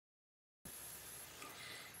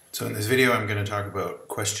So in this video I'm going to talk about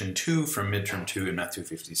question 2 from Midterm 2 in Math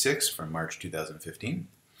 256 from March 2015.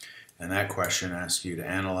 And that question asks you to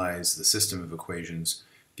analyze the system of equations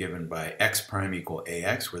given by x prime equal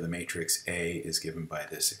ax, where the matrix A is given by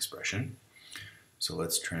this expression. So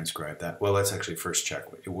let's transcribe that. Well, let's actually first check.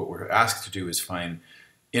 What we're asked to do is find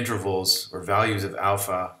intervals or values of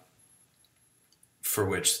alpha for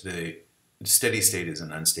which the steady state is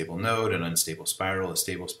an unstable node, an unstable spiral, a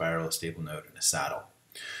stable node, and a saddle.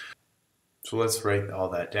 So let's write all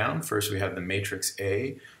that down. First we have the matrix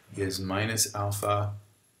A is minus alpha,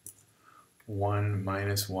 1,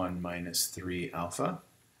 minus 1, minus 3 alpha.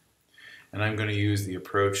 And I'm going to use the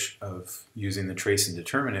approach of using the trace and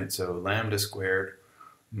determinant. So lambda squared,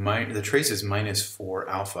 the trace is minus 4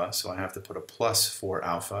 alpha, so I have to put a plus 4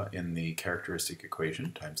 alpha in the characteristic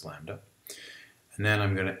equation times lambda. And then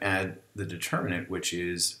I'm going to add the determinant, which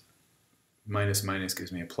is minus minus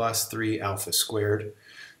gives me a plus 3 alpha squared.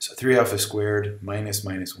 So 3 alpha squared minus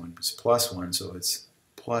minus 1 is plus 1, so it's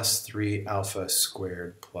plus 3 alpha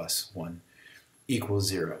squared plus 1 equals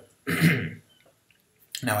 0.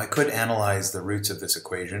 Now I could analyze the roots of this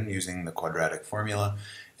equation using the quadratic formula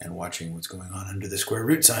and watching what's going on under the square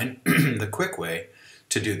root sign. The quick way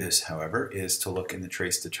to do this, however, is to look in the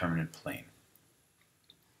trace determinant plane.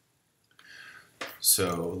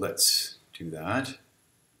 So let's do that.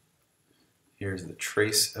 Here's the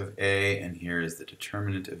trace of A, and here is the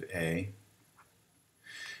determinant of A.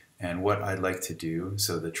 And what I'd like to do,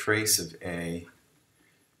 so the trace of A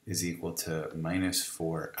is equal to minus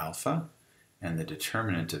 4 alpha, and the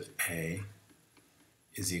determinant of A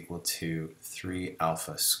is equal to 3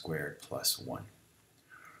 alpha squared plus 1.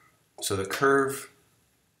 So the curve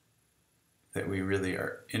that we really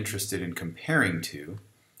are interested in comparing to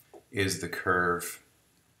is the curve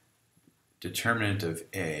determinant of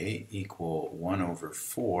A equal 1 over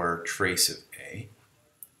 4 trace of A,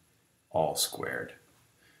 all squared,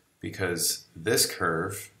 because this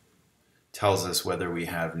curve tells us whether we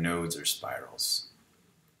have nodes or spirals.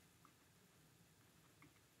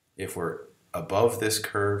 If we're above this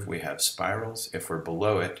curve, we have spirals. If we're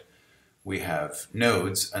below it, we have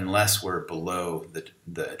nodes, unless we're below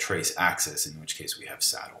the trace axis, in which case we have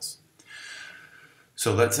saddles.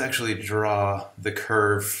 So let's actually draw the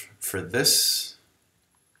curve for this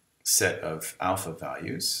set of alpha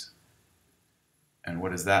values. And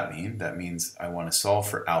what does that mean? That means I want to solve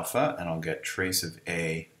for alpha, and I'll get trace of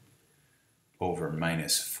A over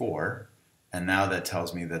minus 4. And now that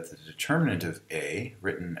tells me that the determinant of A,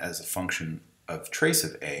 written as a function of trace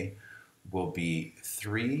of A, will be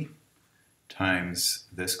 3 times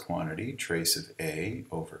this quantity, trace of A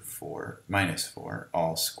over 4, minus 4,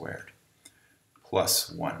 all squared,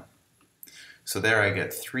 plus 1. So there I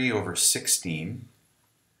get 3 over 16,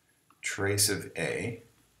 trace of A,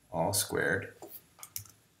 all squared,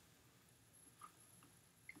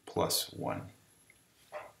 plus 1.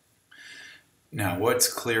 Now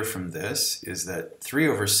what's clear from this is that 3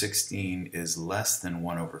 over 16 is less than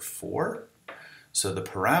 1 over 4. So the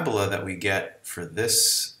parabola that we get for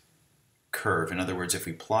this curve, in other words, if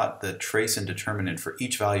we plot the trace and determinant for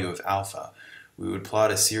each value of alpha, we would plot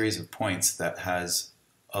a series of points that has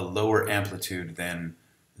a lower amplitude than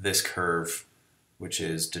this curve, which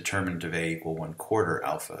is determinant of A equal 1/4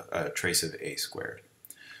 alpha, trace of A squared.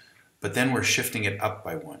 But then we're shifting it up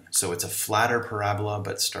by 1. So it's a flatter parabola,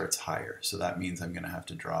 but starts higher. So that means I'm going to have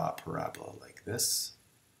to draw a parabola like this.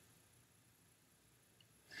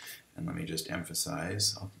 And let me just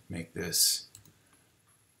emphasize, I'll make this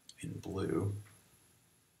in blue.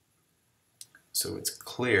 So it's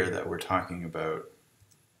clear that we're talking about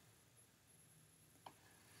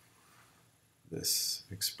this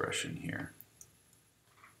expression here.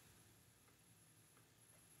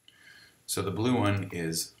 So the blue one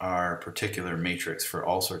is our particular matrix for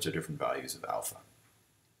all sorts of different values of alpha.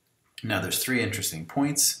 Now there's 3 interesting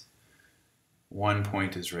points. One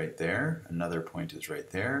point is right there, another point is right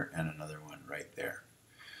there, and another one right there.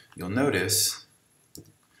 You'll notice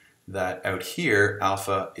that out here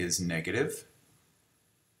alpha is negative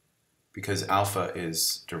because alpha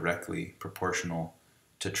is directly proportional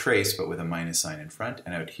to trace but with a minus sign in front,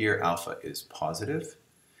 and out here alpha is positive.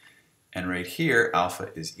 And right here,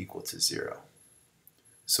 alpha is equal to 0.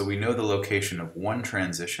 So we know the location of one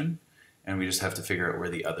transition, and we just have to figure out where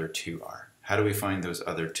the other 2 are. How do we find those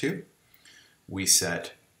other 2? We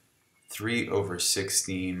set 3 over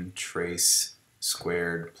 16 trace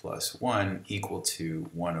squared plus 1 equal to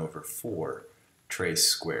 1 over 4 trace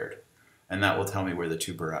squared. And that will tell me where the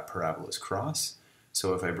 2 parabolas cross.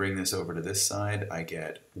 So if I bring this over to this side, I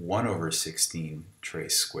get 1 over 16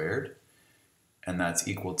 trace squared, and that's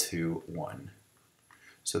equal to 1.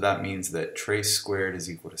 So that means that trace squared is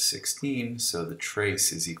equal to 16, so the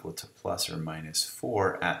trace is equal to plus or minus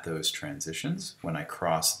 4 at those transitions when I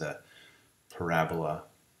cross the parabola,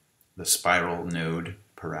 the spiral node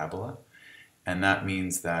parabola. And that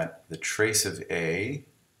means that the trace of A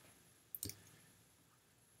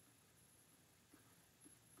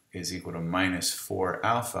is equal to minus 4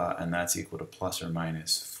 alpha, and that's equal to plus or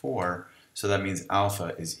minus 4. So that means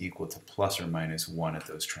alpha is equal to plus or minus 1 at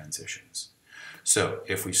those transitions. So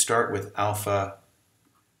if we start with alpha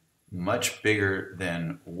much bigger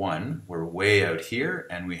than 1, we're way out here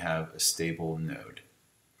and we have a stable node.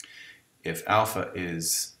 If alpha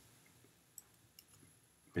is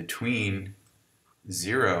between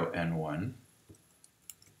 0 and 1,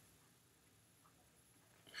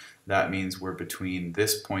 that means we're between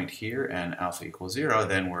this point here and alpha equals 0,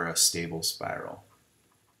 then we're a stable spiral.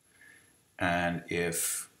 And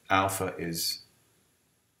if alpha is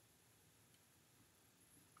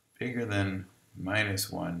bigger than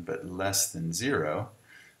minus 1 but less than 0,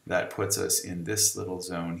 that puts us in this little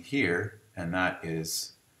zone here, and that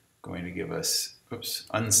is going to give us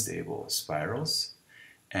unstable spirals.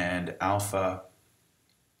 And alpha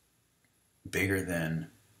bigger than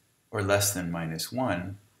or less than minus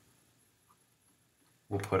 1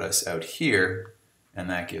 will put us out here, and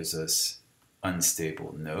that gives us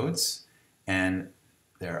unstable nodes. And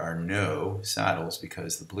there are no saddles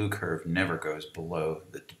because the blue curve never goes below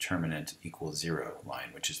the determinant equals 0 line,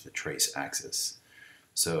 which is the trace axis.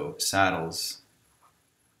 So saddles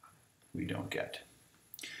we don't get.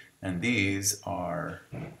 And these are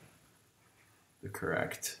the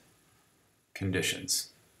correct conditions.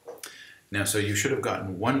 Now, so you should have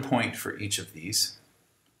gotten 1 point for each of these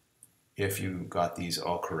if you got these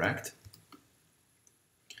all correct.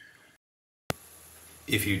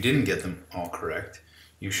 If you didn't get them all correct,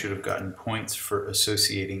 you should have gotten points for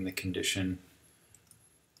associating the condition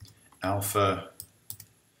alpha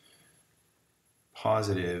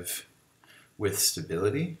positive with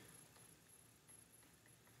stability,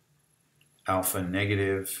 alpha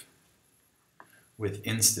negative with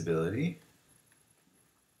instability,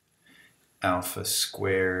 alpha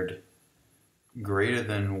squared greater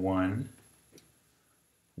than 1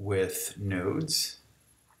 with nodes,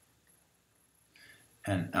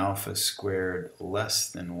 and alpha squared less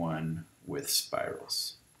than 1 with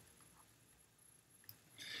spirals.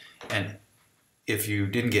 And if you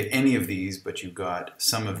didn't get any of these, but you got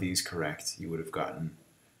some of these correct, you would have gotten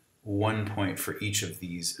 1 point for each of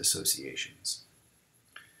these associations.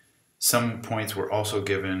 Some points were also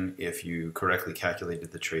given if you correctly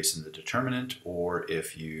calculated the trace and the determinant, or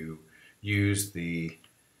if you used the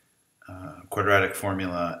quadratic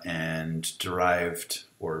formula and derived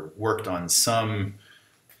or worked on some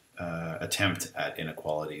attempt at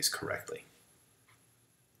inequalities correctly.